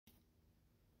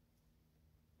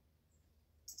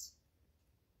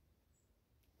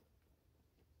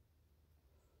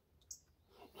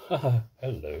Hello.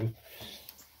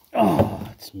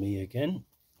 It's me again.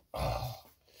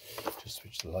 Just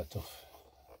switch the light off.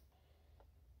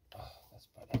 That's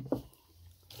better.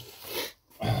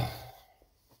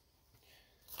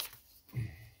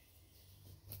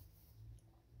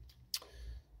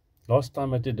 Last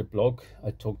time I did a blog,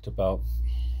 I talked about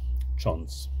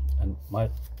chance, and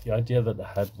the idea that I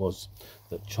had was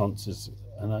that chance is,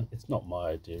 and it's not my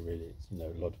idea really. It's, a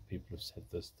lot of people have said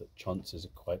this, that chance is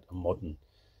quite a modern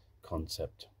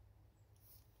concept.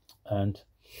 And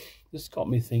this got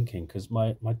me thinking, because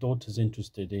my daughter's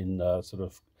interested in sort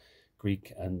of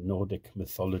Greek and Nordic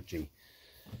mythology,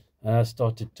 and I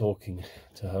started talking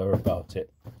to her about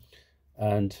it,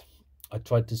 and I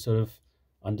tried to sort of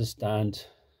understand.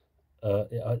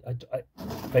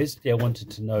 Basically I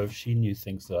wanted to know if she knew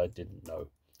things that I didn't know,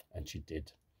 and she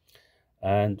did.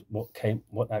 And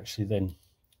what actually then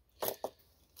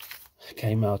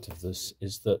came out of this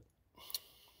is that,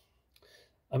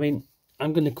 I'm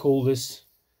going to call this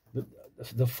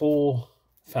the four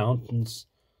fountains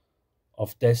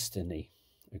of destiny.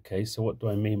 Okay, so what do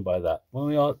I mean by that? When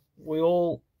we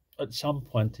all at some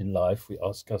point in life, we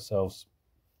ask ourselves,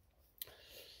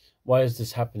 why is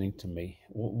this happening to me?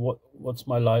 What's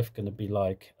my life going to be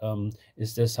like?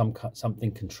 Is there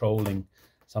something controlling,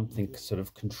 something sort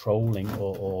of controlling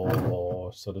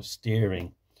or sort of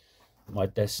steering my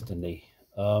destiny?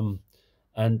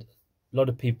 And a lot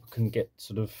of people can get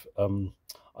sort of,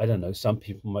 I don't know, some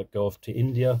people might go off to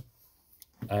India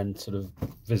and sort of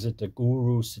visit a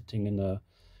guru sitting in a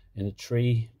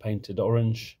tree painted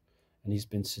orange, and he's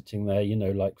been sitting there,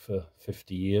 like for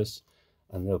 50 years,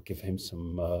 and they'll give him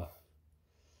some, I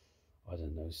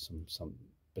don't know, some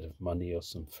bit of money or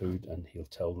some food, and he'll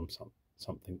tell them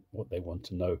something what they want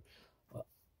to know.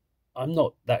 I'm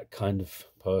not that kind of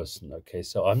person, okay?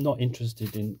 So I'm not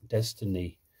interested in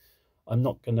destiny. I'm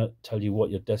not going to tell you what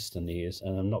your destiny is,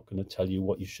 and I'm not going to tell you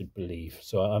what you should believe.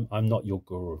 So I'm not your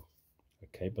guru,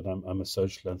 okay? But I'm a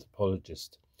social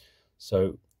anthropologist.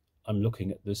 So I'm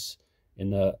looking at this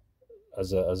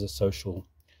as a social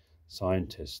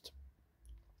scientist.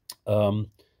 And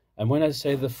when I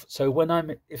say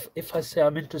if I say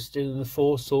I'm interested in the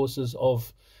four sources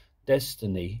of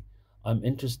destiny, I'm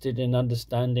interested in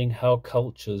understanding how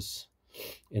cultures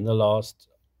in the last,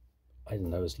 I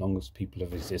don't know, as long as people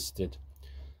have existed,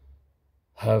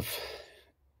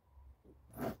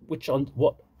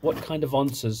 what kind of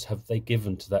answers have they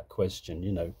given to that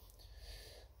question,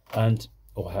 and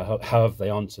or how have they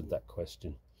answered that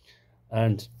question?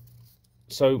 And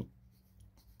so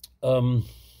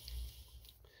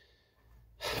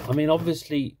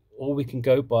obviously all we can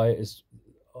go by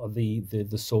are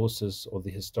the sources, or the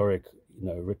historic,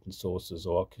 written sources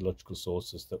or archaeological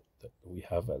sources that we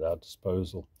have at our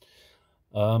disposal.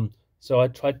 So I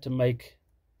tried to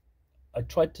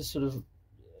sort of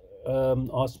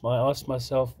ask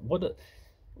myself,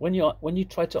 when you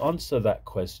try to answer that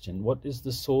question, what is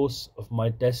the source of my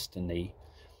destiny?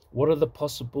 What are the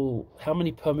how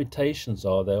many permutations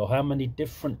are there, or how many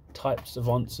different types of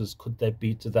answers could there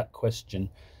be to that question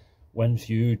when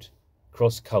viewed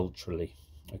cross-culturally,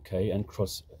 okay, and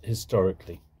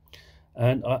cross-historically?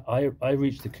 And I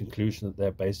reached the conclusion that there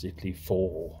are basically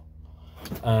four.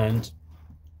 And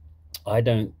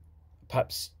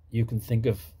perhaps you can think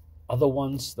of other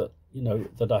ones that,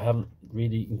 that I haven't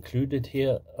really included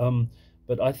here,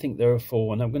 but I think there are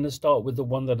four, and I'm going to start with the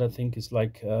one that I think is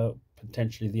like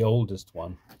potentially the oldest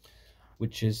one,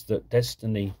 which is that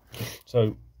destiny.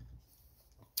 So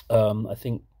I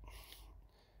think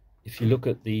if you look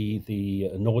at the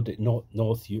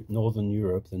Northern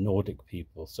Europe, the Nordic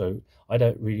people. So I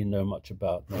don't really know much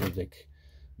about Nordic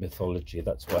mythology.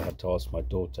 That's why I had to ask my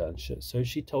daughter, and so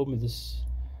she told me this.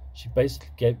 She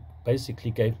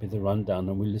basically gave me the rundown,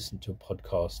 and we listened to a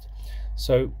podcast.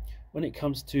 So when it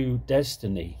comes to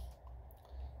destiny,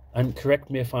 and correct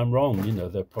me if I'm wrong,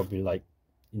 they're probably like,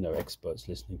 experts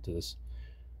listening to this.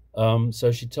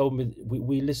 So she told me,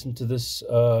 we listened to this.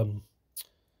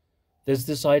 There's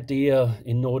this idea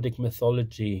in Nordic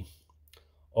mythology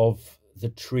of the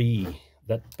tree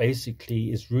that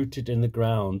basically is rooted in the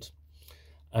ground,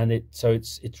 and it's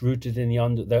rooted in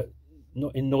the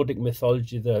in Nordic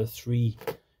mythology there are three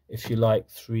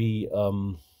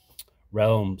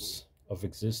realms of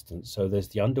existence. So there's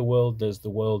the underworld, there's the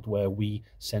world where we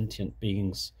sentient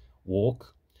beings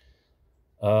walk,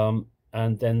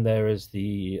 and then there is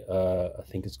the I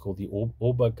think it's called the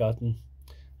Obergarten,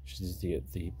 which is the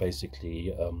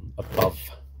basically above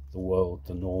the world,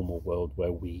 the normal world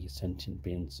where we sentient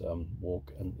beings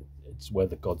walk, and it's where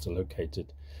the gods are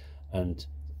located, and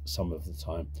some of the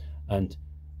time. And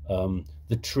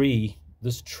the tree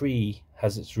this tree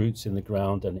has its roots in the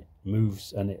ground and it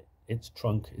moves, and its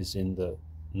trunk is in the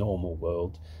normal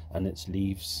world, and its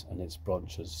leaves and its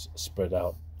branches spread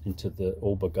out into the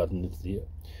Obergarten, into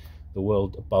the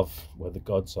world above where the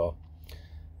gods are.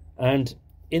 And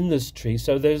in this tree,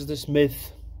 so there's this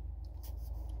myth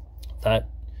that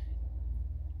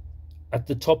at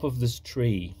the top of this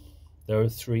tree there are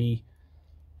three,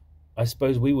 I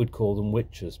suppose we would call them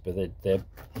witches, but they're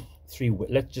three,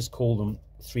 let's just call them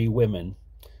three women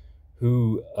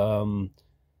who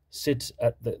sit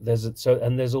at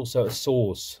and there's also a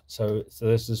source. So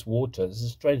there's this water. It's a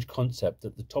strange concept.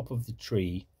 At the top of the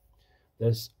tree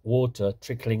there's water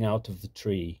trickling out of the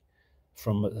tree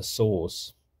from a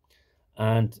source,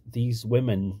 and these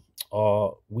women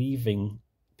are weaving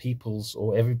people's,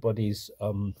 or everybody's,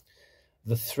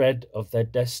 the thread of their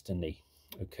destiny.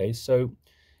 Okay, so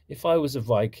if I was a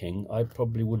Viking, I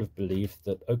probably would have believed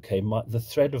that, okay, the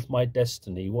thread of my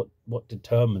destiny, what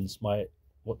determines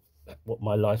what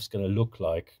my life's going to look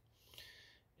like,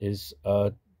 is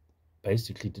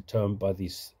basically determined by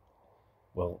these,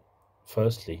 well,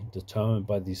 firstly determined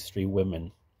by these three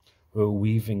women who are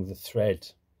weaving the thread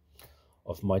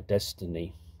of my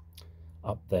destiny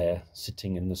up there,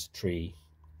 sitting in this tree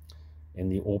in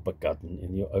the Obergarten,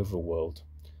 in the overworld.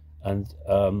 And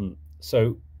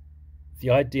so the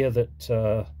idea that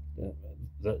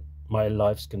that my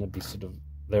life's going to be sort of,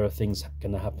 there are things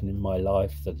going to happen in my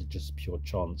life that are just pure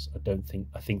chance,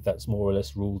 I think that's more or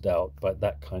less ruled out by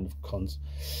that kind of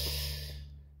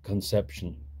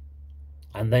conception.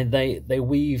 And then they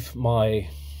weave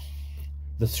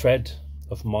the thread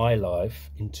of my life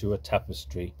into a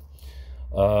tapestry,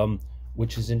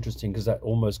 which is interesting because that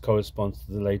almost corresponds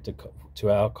to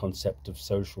our concept of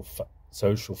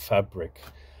social fabric.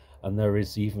 And there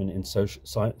is, even in social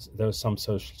science, there are some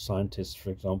social scientists,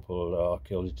 for example,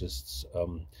 archaeologists.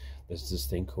 There's this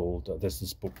thing called, there's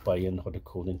this book by Ian Hodder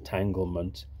called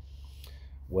Entanglement,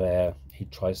 where he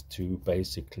tries to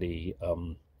basically,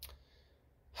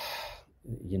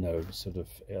 sort of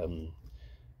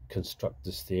construct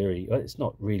this theory. It's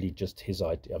not really just his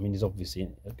idea. I mean, he's obviously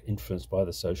influenced by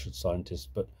the social scientists,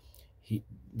 but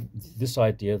this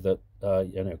idea that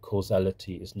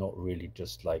causality is not really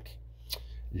just like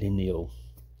lineal,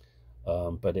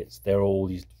 but there are all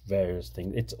these various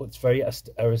things. It's very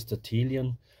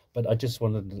Aristotelian, but I just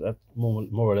wanted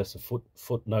more or less a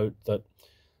footnote that,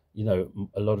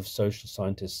 a lot of social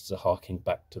scientists are harking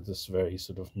back to this very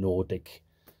sort of Nordic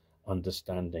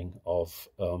understanding of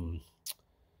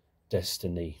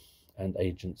destiny and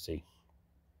agency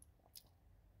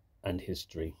and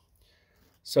history.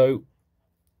 So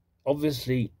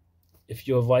obviously, if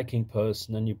you're a Viking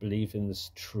person and you believe in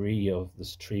this tree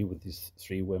with these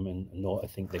three women, I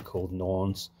think they're called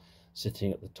Norns,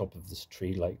 sitting at the top of this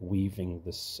tree, like weaving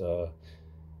this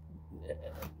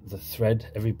the thread,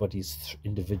 everybody's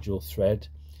individual thread.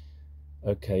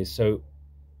 Okay, so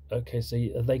are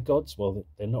they gods? Well,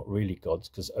 they're not really gods,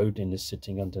 because Odin is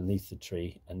sitting underneath the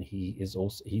tree, and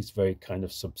he's very kind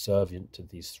of subservient to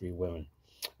these three women.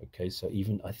 Okay, so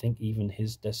I think even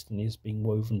his destiny is being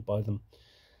woven by them.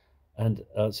 And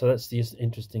so that's the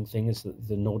interesting thing, is that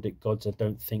the Nordic gods, I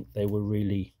don't think they were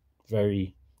really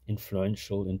very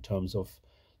influential in terms of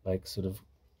like sort of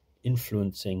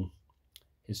influencing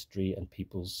history and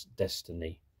people's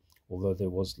destiny. Although there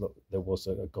was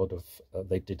a god of,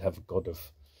 they did have a god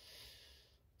of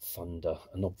thunder,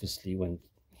 and obviously when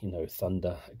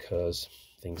thunder occurs,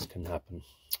 things can happen.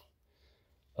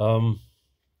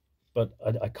 But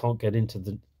I can't get into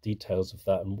the details of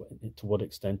that and to what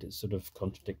extent it's sort of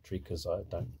contradictory, because I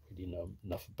don't really know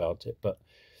enough about it. But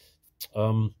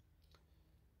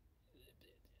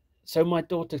so my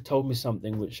daughter told me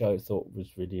something which I thought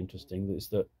was really interesting, is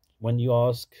that when you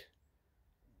ask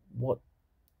what,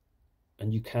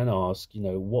 and you can ask,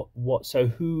 so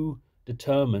who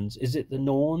determines, is it the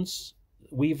Norns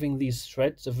weaving these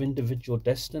threads of individual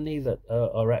destiny that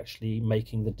are actually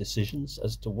making the decisions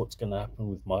as to what's going to happen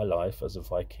with my life as a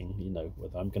Viking,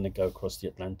 whether I'm going to go across the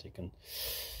Atlantic and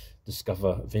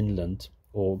discover Vinland,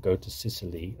 or go to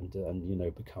Sicily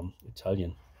and become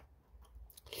Italian?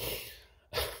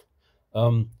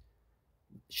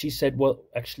 She said, well,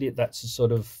 actually that's a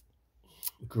sort of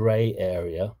grey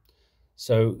area.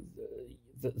 So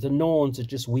the Norns are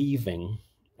just weaving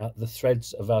the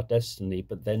threads of our destiny,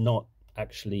 but they're not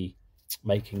actually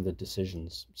making the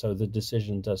decisions. So the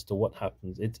decisions as to what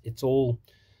happens, it's all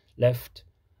left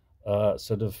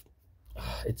sort of,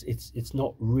 it's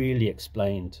not really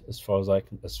explained as far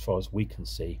as we can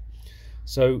see.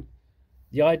 So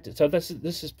the idea, so this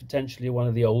is potentially one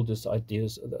of the oldest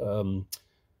ideas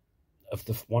of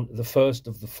the first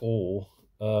of the four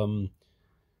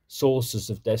sources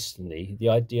of destiny. The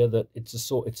idea that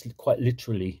it's quite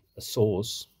literally a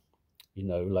source, you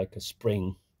know, like a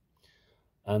spring,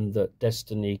 and that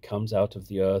destiny comes out of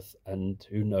the earth, and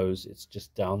who knows, it's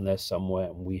just down there somewhere,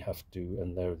 and we have to,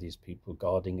 and there are these people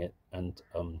guarding it, and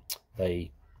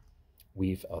they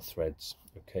weave our threads.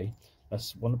 Okay,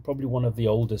 that's probably one of the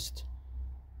oldest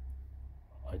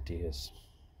ideas.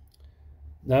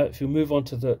 Now, if you move on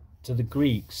to the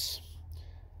Greeks,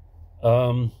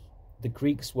 the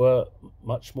Greeks were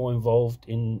much more involved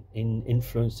in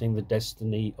influencing the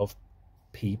destiny of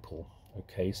people.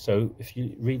 Okay, so if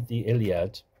you read the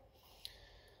Iliad,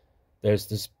 there's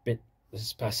this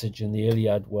passage in the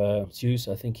Iliad where Zeus,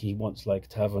 I think he wants like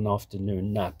to have an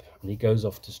afternoon nap, and he goes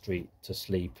off to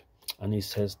sleep, and he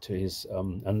says to his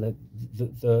and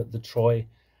the Troy,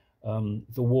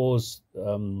 the wars,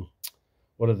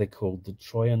 what are they called? The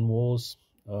Trojan Wars,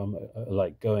 are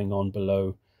like going on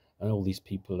below, and all these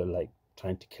people are like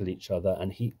trying to kill each other,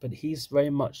 and he's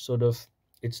very much sort of,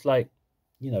 it's like,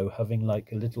 you know, having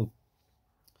like a little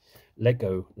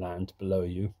Lego land below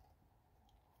you,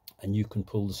 and you can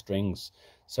pull the strings.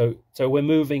 So we're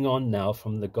moving on now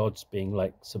from the gods being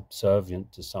like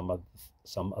subservient to some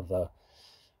other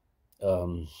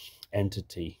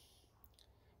entity,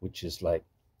 which is like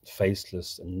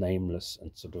faceless and nameless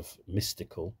and sort of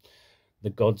mystical. The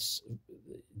gods,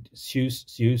 Zeus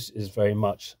is very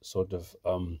much sort of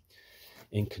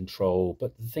in control.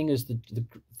 But the thing is,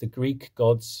 the Greek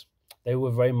gods, they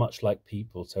were very much like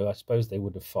people. So I suppose they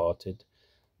would have farted,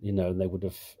 you know, and they would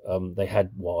have, they had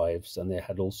wives, and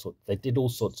they did all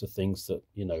sorts of things that,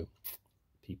 you know,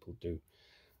 people do.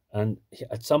 And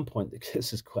at some point,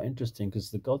 this is quite interesting, because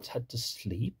the gods had to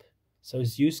sleep. So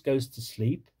Zeus goes to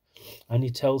sleep, and he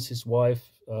tells his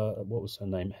wife, what was her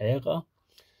name, Hera,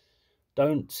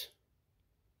 don't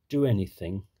do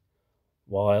anything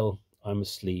while I'm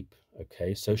asleep.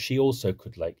 Okay, so she also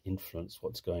could like influence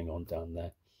what's going on down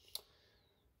there.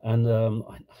 And oh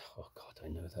God, I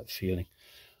know that feeling.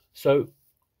 So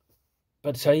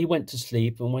he went to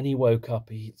sleep, and when he woke up,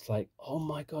 it's like, oh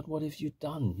my God, what have you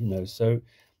done? You know, so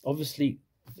obviously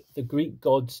the Greek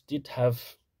gods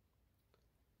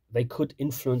they could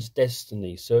influence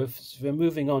destiny. So if we're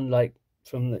moving on, like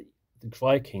from the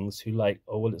Vikings, who like,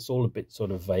 oh well, it's all a bit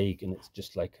sort of vague, and it's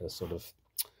just like a sort of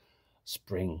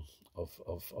spring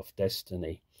of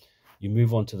destiny. You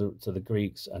move on to the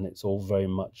Greeks, and it's all very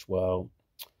much, well,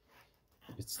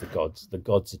 it's the gods. The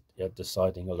gods are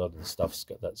deciding a lot of the stuff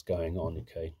that's going on.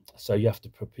 Okay, so you have to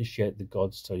propitiate the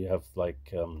gods. So you have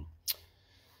like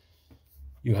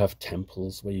you have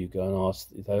temples where you go and ask.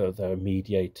 There are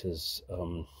mediators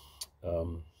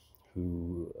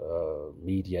who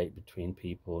mediate between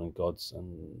people and gods,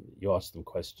 and you ask them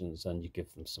questions, and you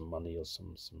give them some money or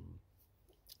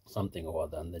something or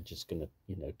other, and they're just going to,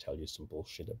 you know, tell you some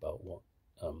bullshit about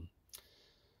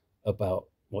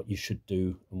what you should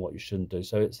do and what you shouldn't do.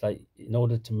 So it's like, in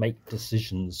order to make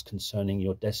decisions concerning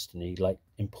your destiny, like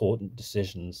important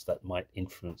decisions that might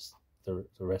influence the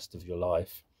rest of your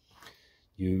life,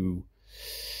 you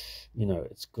know,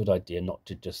 it's a good idea not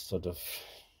to just sort of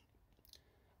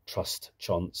trust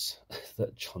chance,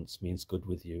 that chance means good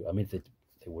with you. I mean, they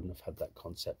wouldn't have had that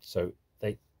concept. So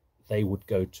they would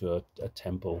go to a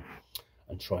temple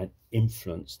and try and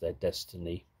influence their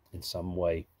destiny in some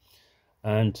way.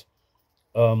 And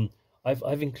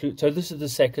I've included, so this is the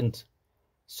second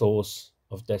source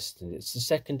of destiny. It's the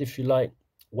second, if you like,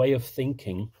 way of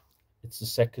thinking. It's the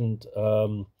second,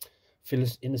 in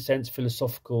a sense,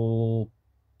 philosophical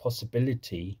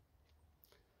possibility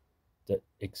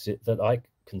that I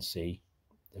can see.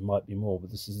 There might be more,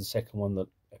 but this is the second one that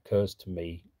occurs to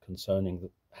me concerning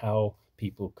how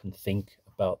people can think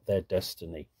about their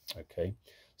destiny. Okay,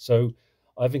 so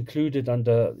I've included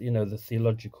under, you know, the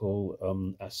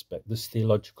theological aspect, this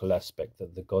theological aspect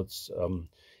that the gods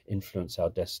influence our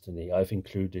destiny. I've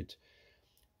included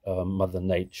Mother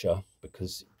Nature,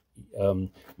 because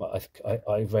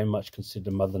I very much consider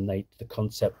the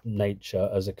concept nature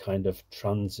as a kind of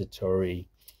transitory,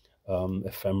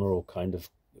 ephemeral kind of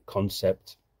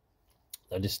concept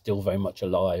that is still very much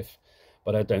alive,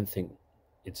 but I don't think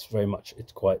I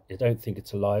don't think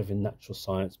it's alive in natural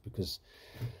science, because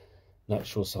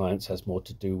natural science has more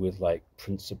to do with like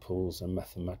principles and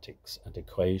mathematics and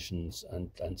equations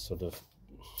and sort of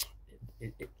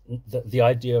the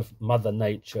idea of Mother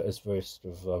Nature is very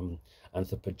sort of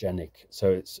anthropogenic. So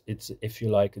it's if you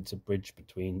like, it's a bridge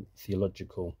between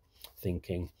theological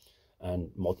thinking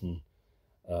and modern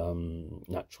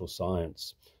natural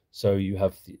science. So you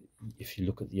have if you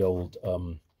look at the old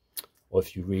or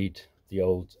if you read the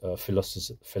old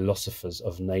philosophers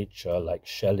of nature like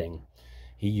Schelling,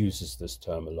 he uses this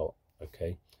term a lot.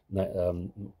 Okay,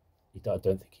 I don't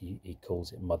think he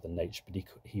calls it Mother Nature, but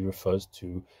he refers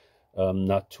to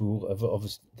natur.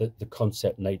 Obviously, the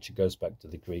concept nature goes back to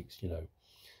the Greeks, you know.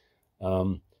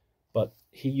 But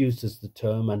he uses the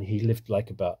term, and he lived like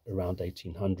about around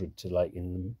 1800 to like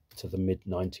to the mid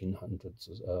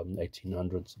 1900s,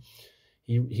 1800s.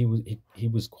 He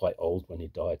was quite old when he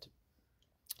died,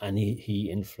 and he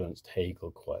influenced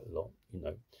Hegel quite a lot, you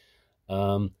know.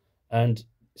 And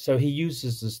so he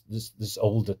uses this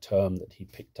older term that he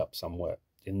picked up somewhere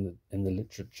in the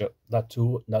literature,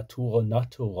 natura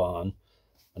naturan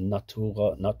and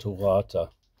natura naturata.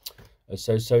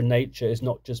 So nature is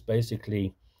not just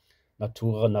basically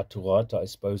natura naturata, I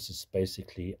suppose, is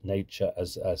basically nature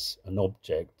as an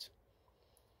object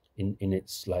in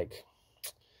its like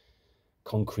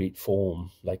concrete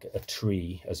form, like a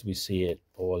tree as we see it,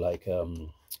 or like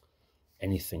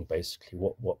anything basically,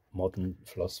 what modern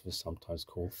philosophers sometimes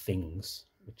call things,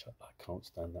 which I can't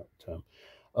stand that term.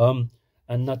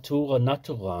 And natura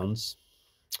naturans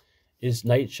is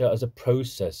nature as a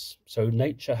process. So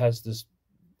nature has this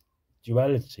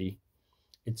duality.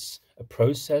 It's a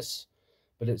process,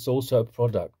 but it's also a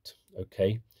product,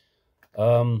 okay?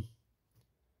 And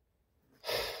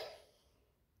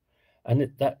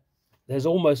there's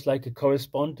almost like a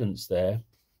correspondence there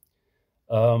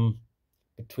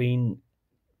between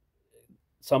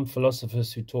some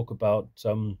philosophers who talk about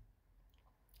in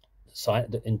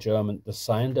German, the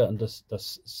Seiende and the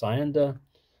Seiende,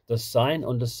 the Sein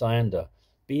und das Seiende,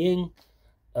 being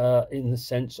in the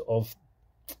sense of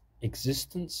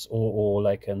existence, or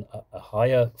like a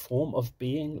higher form of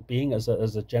being as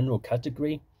a general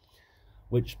category,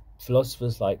 which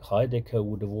philosophers like Heidegger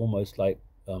would have almost like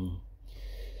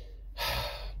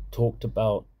talked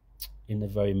about in a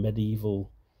very medieval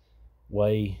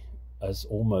way, as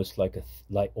almost like a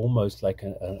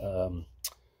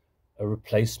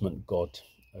replacement God,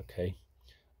 okay,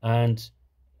 and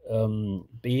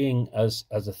being as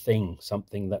a thing,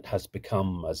 something that has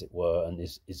become, as it were, and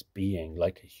is being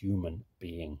like a human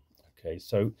being, okay.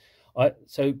 So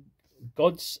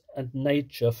gods and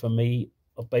nature for me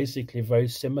are basically very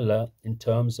similar in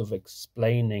terms of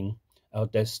explaining our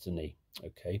destiny,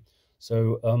 okay.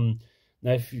 So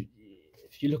now if you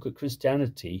look at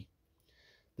Christianity,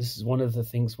 this is one of the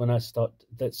things when I start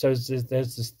that. So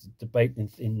there's this debate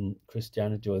in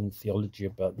Christianity or in theology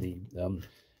about the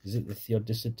is it the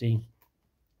theodicity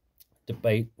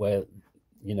debate, where,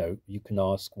 you know, you can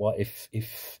ask, why, if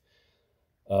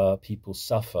people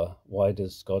suffer, why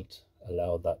does God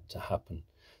allow that to happen?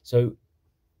 So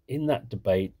in that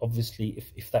debate, obviously,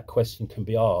 if that question can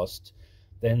be asked,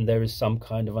 then there is some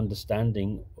kind of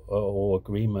understanding or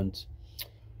agreement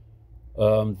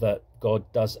that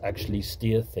God does actually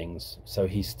steer things. So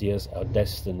he steers our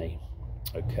destiny,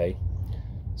 okay.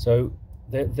 So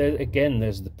there again,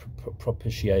 there's the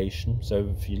propitiation. So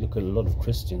if you look at a lot of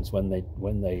Christians, when they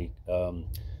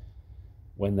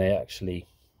actually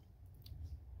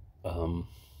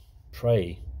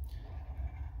pray,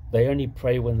 they only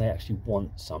pray when they actually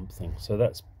want something. So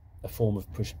that's a form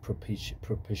of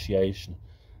propitiation,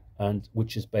 and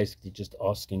which is basically just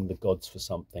asking the gods for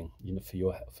something, you know, for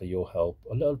your help.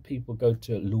 A lot of people go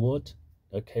to Lourdes,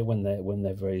 okay, when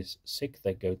they're very sick,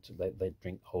 they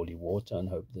drink holy water and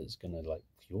hope that it's going to like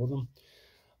cure them,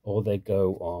 or they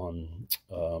go on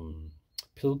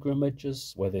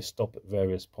pilgrimages where they stop at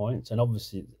various points, and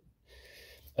obviously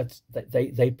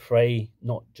they pray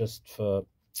not just for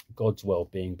God's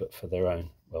well-being but for their own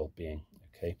well-being,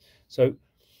 okay. So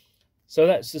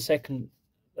that's the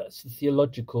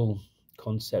theological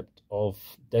concept of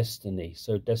destiny.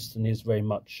 So destiny is very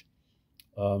much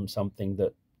something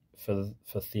that for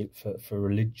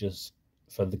religious,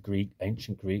 for the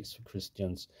ancient Greeks, for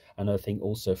Christians, and I think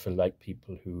also for like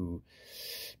people who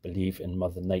believe in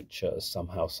Mother Nature as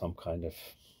somehow some kind of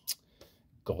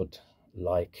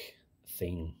God-like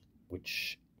thing,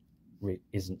 which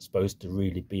isn't supposed to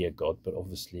really be a god, but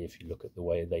obviously if you look at the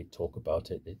way they talk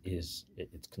about it, it's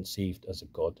conceived as a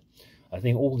god. I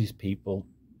think all these people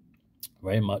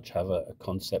very much have a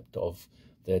concept of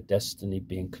their destiny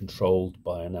being controlled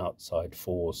by an outside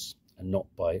force, and not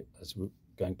by, as we're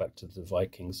going back to the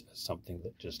Vikings, as something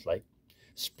that just like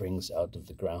springs out of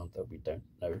the ground that we don't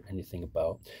know anything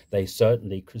about. They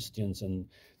certainly, Christians and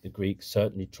the Greeks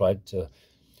certainly tried to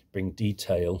bring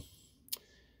detail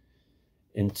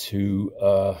into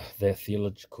their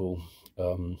theological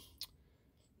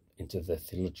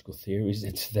theories,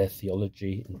 into their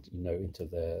theology, and, you know, into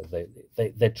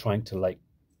they're trying to like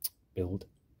build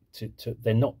to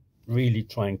they're not really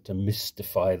trying to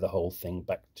mystify the whole thing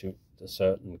back to a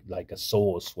certain, like a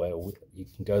source where you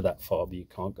can go that far but you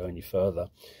can't go any further,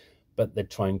 but they're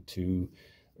trying to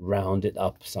round it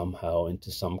up somehow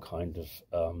into some kind of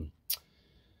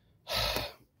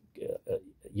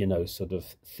sort of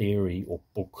theory or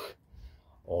book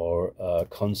or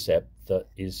concept that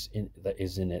is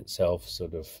in itself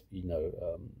sort of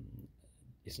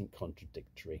isn't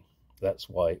contradictory. That's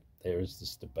why there is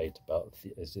this debate about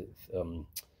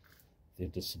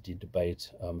theodicity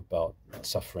debate about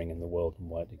suffering in the world and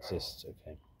why it exists.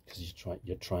 Okay, because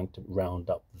you're trying to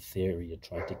round up the theory. You're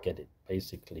trying to get it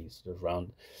basically sort of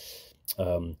round.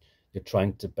 You're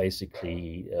trying to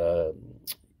basically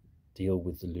deal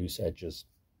with the loose edges.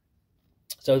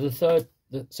 So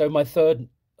my third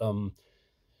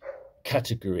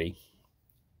category,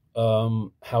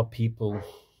 how people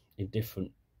in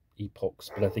different epochs,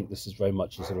 but I think this is very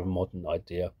much a sort of modern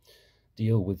idea,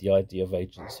 deal with the idea of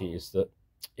agency, is that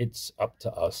it's up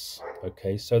to us.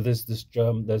 Okay, so there's this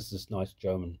nice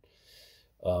German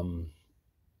word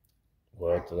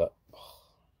that,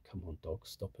 come on dog,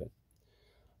 stop it.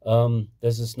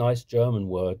 There's this nice German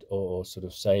word or sort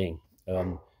of saying,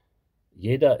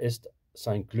 jeder ist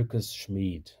sein Glückes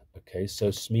Schmied. Okay, so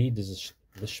Schmied is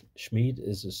Schmied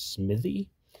is a smithy,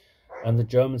 and the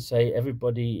Germans say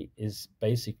everybody is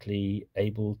basically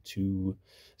able to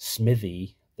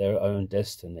smithy their own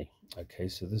destiny. Okay,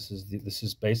 so this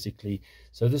is basically,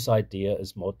 so this idea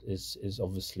is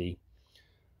obviously,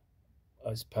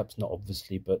 it's perhaps not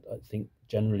obviously, but I think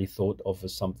generally thought of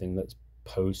as something that's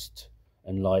post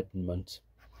Enlightenment,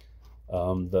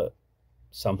 that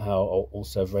somehow are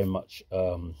also very much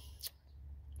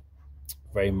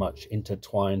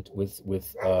intertwined with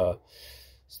the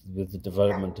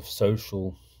development of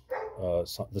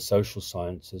the social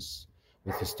sciences,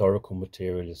 with historical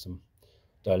materialism,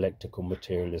 dialectical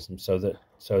materialism, so that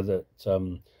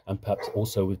and perhaps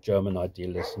also with German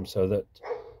idealism, so that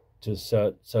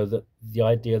the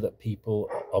idea that people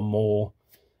are more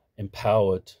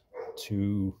empowered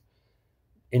to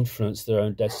influence their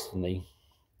own destiny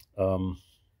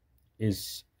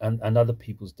is and other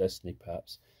people's destiny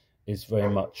perhaps is very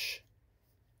much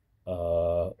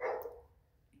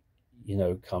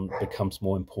becomes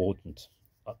more important.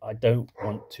 I don't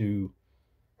want to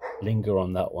linger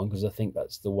on that one because I think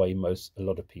that's the way a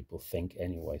lot of people think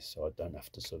anyway, so I don't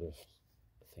have to sort of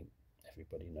think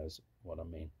everybody knows what I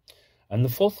mean. And the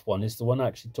fourth one is the one I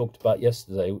actually talked about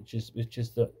yesterday,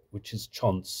 which is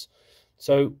chance.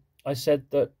 So I said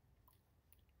that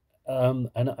and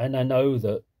I know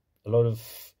that a lot of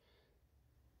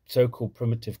so-called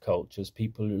primitive cultures,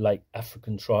 people like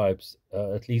African tribes,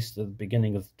 at least at the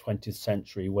beginning of the 20th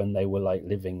century, when they were like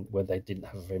living where they didn't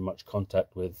have very much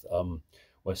contact with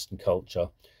Western culture,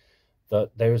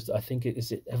 that there's, I think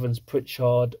is it Evans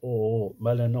Pritchard or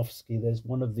Malinowski, there's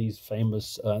one of these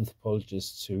famous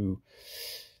anthropologists who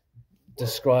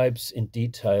describes in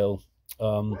detail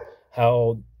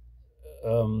how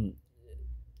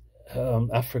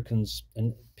Africans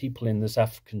and people in this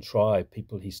African tribe,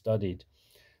 people he studied,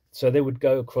 so they would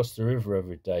go across the river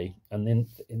every day, and then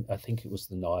I think it was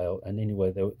the Nile, and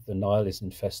anyway, the Nile is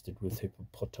infested with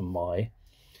hippopotami,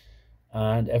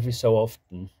 and every so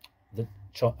often,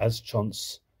 as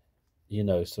chance,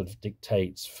 sort of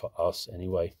dictates for us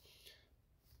anyway,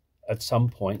 at some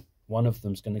point, one of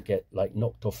them's going to get like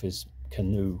knocked off his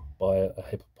canoe by a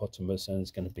hippopotamus, and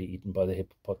is going to be eaten by the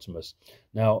hippopotamus.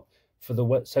 Now,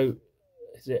 so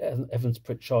Evans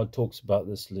Pritchard talks about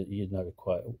this,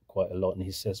 quite a lot, and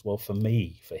he says, well, for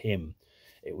him,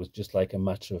 it was just like a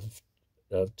matter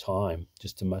of time,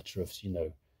 just a matter of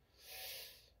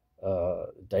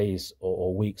days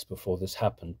or weeks before this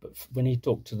happened. But when he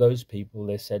talked to those people,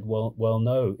 they said, well,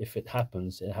 no, if it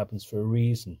happens for a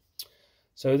reason.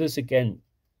 So this again,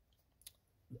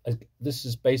 this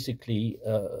is basically,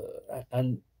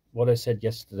 and what I said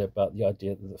yesterday about the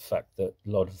idea that the fact that a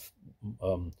lot of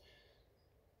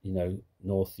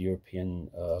North European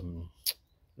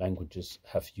languages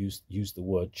have used the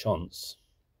word chance,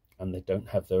 and they don't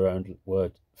have their own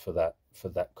word for that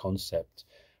concept,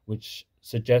 which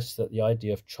suggests that the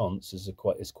idea of chance is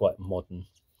quite modern,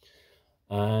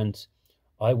 and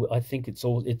I think it's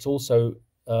also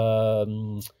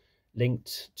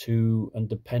linked to and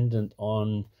dependent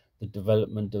on the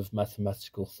development of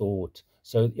mathematical thought.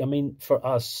 So I mean, for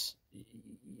us,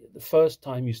 the first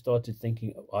time I started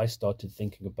thinking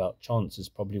about chance is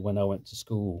probably when I went to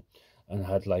school and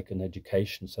had like an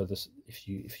education. So this,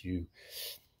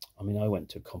 I went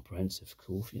to a comprehensive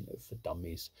school, for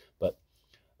dummies, but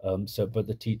but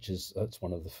the teachers, that's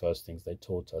one of the first things they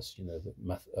taught us,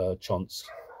 the chance,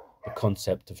 the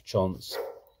concept of chance,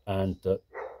 and that,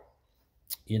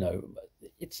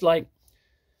 it's like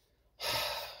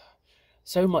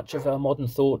so much of our modern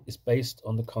thought is based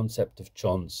on the concept of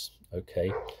chance.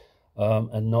 Okay.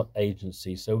 and not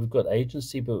agency. So we've got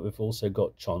agency, but we've also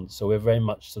got chance. So we're very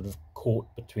much sort of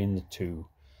caught between the two.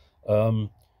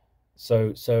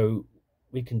 So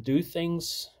we can do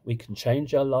things, we can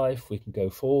change our life, we can go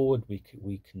forward, we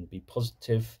can be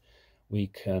positive, we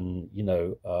can, you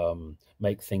know,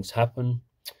 make things happen,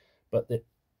 but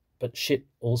shit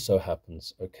also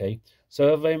happens. Okay,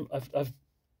 so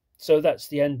so that's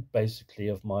the end basically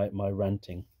of my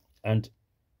ranting and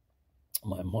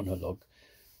my monologue.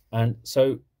 And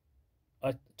so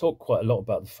I talked quite a lot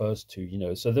about the first two, you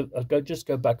know. So I'll just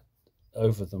go back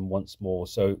over them once more.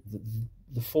 So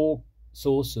the four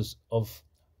sources of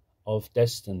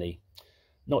destiny,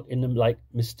 not in a like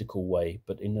mystical way,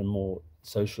 but in a more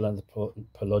social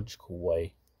anthropological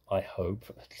way. I hope,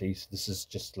 at least. This is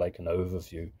just like an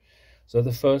overview. So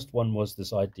the first one was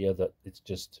this idea that it's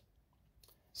just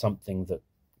something that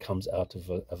comes out of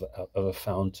a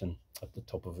fountain at the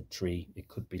top of a tree. It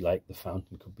could be like the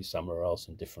fountain could be somewhere else.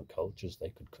 In different cultures, they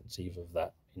could conceive of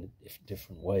that in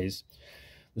different ways.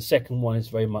 The second one is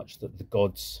very much that the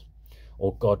gods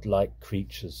or godlike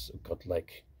creatures, or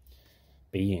godlike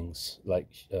beings like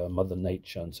Mother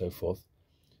Nature and so forth,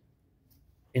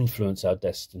 influence our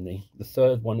destiny. The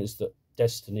third one is that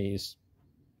destiny is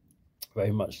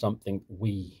very much something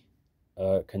we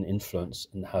can influence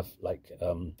and have, like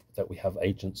that we have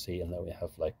agency, and that we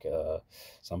have like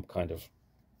some kind of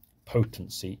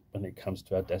potency when it comes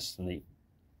to our destiny.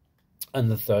 And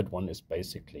the third one is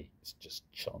basically it's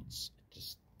just chance.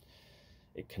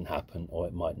 It can happen or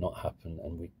it might not happen,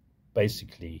 and we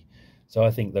basically. So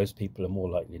I think those people are more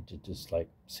likely to just like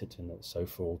sit in a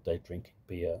sofa all day drinking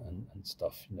beer and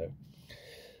stuff, you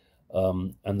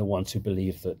know. And the ones who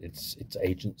believe that it's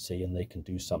agency and they can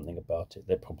do something about it,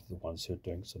 they're probably the ones who are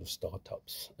doing sort of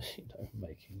startups, you know,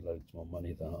 making loads more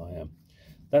money than I am.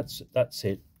 That's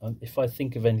it. If I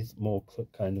think of any more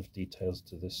kind of details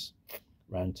to this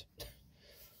rant,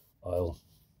 I'll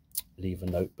leave a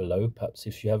note below. Perhaps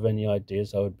if you have any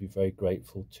ideas, I would be very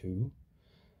grateful too.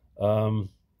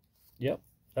 Yep,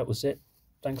 that was it.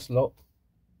 Thanks a lot.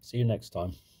 See you next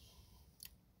time.